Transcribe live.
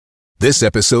This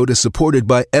episode is supported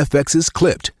by FX's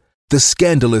Clipped, the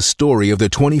scandalous story of the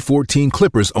 2014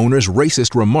 Clippers owner's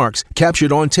racist remarks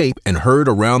captured on tape and heard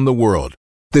around the world.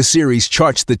 The series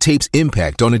charts the tape's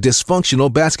impact on a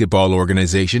dysfunctional basketball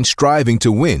organization striving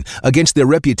to win against their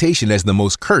reputation as the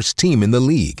most cursed team in the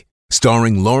league.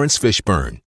 Starring Lawrence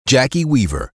Fishburne, Jackie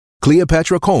Weaver,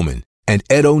 Cleopatra Coleman, and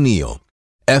Ed O'Neill.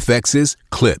 FX's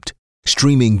Clipped,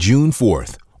 streaming June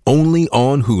 4th, only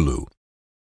on Hulu.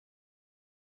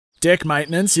 Deck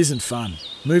maintenance isn't fun.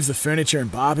 Move the furniture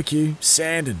and barbecue,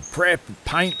 sand and prep,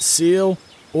 paint, seal,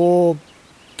 or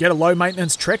get a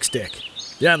low-maintenance Trex deck.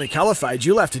 The only colour fade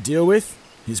you'll have to deal with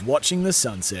is watching the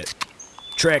sunset.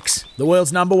 Trex, the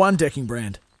world's #1 decking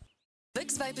brand.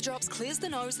 Vicks Vapor Drops clears the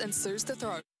nose and soothes the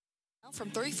throat. From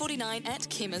 $3.49 at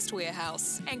Chemist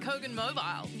Warehouse. And Kogan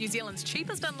Mobile, New Zealand's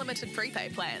cheapest unlimited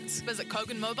prepaid plans. Visit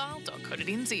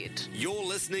koganmobile.co.nz. You're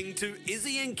listening to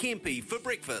Izzy and Kempy for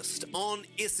breakfast on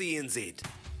SENZ.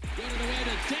 Got it away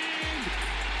to Dan.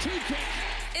 Two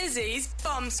kick. Izzy's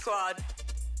Bomb Squad.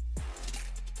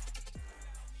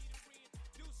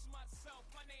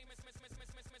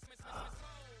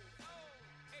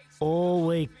 All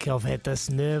week I've had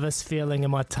this nervous feeling in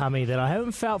my tummy that I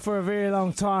haven't felt for a very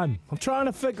long time. I'm trying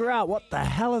to figure out what the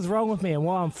hell is wrong with me and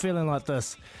why I'm feeling like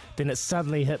this. Then it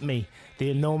suddenly hit me, the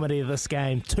enormity of this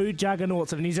game. Two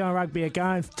juggernauts of New Zealand rugby are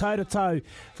going toe-to-toe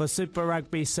for Super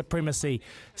Rugby supremacy.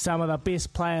 Some of the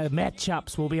best player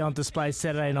matchups will be on display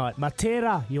Saturday night.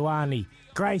 Matera Ioane,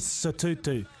 Grace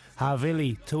Sotutu,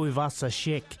 Havili Tuivasa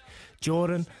Sheck,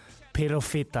 Jordan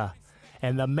Perofeta.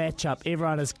 And the matchup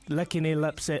everyone is licking their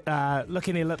lips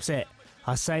at.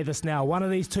 I say this now, one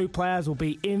of these two players will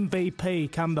be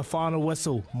MVP come the final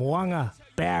whistle. Mo'unga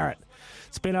Barrett.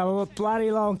 It's been a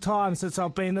bloody long time since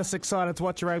I've been this excited to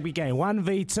watch a rugby game.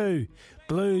 1v2,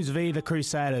 Blues v the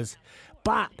Crusaders.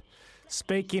 But,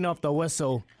 speaking of the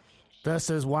whistle, this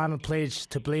is one pledge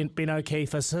to Ben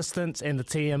O'Keefe assistants and the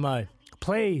TMO.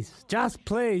 Please, just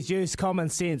please use common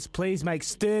sense. Please make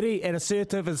sturdy and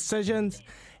assertive decisions.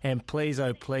 And please,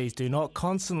 oh please, do not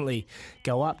constantly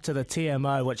go up to the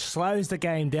TMO, which slows the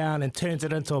game down and turns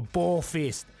it into a ball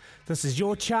fest. This is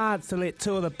your chance to let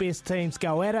two of the best teams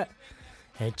go at it.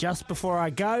 And just before I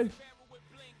go,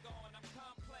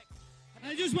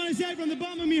 I just want to say from the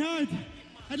bottom of my heart,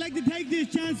 I'd like to take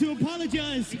this chance to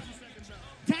apologize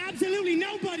to absolutely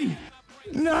nobody.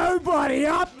 Nobody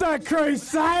up the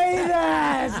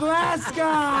Crusaders! Let's go!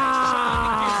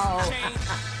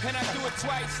 And I do it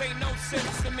twice, ain't no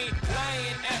sense to me.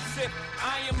 Lying as if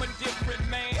I am a different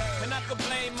man. And I can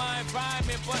blame my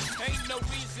environment, but ain't no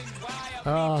reason why.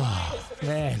 Oh,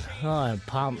 man, I am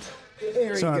pumped.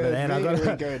 Sorry about that.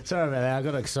 I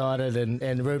got excited,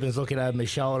 and Ruben's looking over my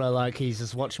shoulder like he's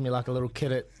just watching me like a little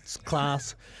kid at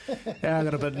class. Yeah, I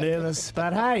got a bit nervous,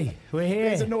 but hey, we're here.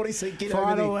 There's a naughty seat. Get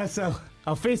Final over there. whistle.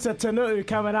 Alfisa Tanu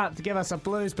coming up to give us a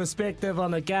Blues perspective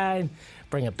on the game.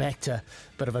 Bring it back to a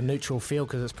bit of a neutral feel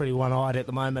because it's pretty one-eyed at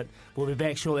the moment. We'll be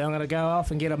back shortly. I'm going to go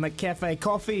off and get a McCafe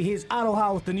coffee. Here's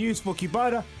Aroha with the news for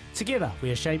Kubota. Together,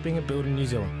 we are shaping and building New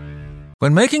Zealand.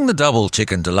 When making the double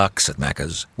chicken deluxe at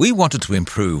Macca's, we wanted to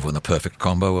improve on the perfect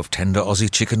combo of tender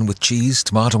Aussie chicken with cheese,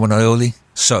 tomato and aioli.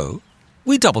 So,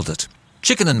 we doubled it.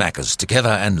 Chicken and Macca's, together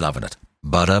and loving it.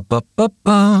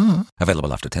 Ba-da-ba-ba-ba.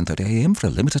 Available after 10:30 a.m. for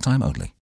a limited time only.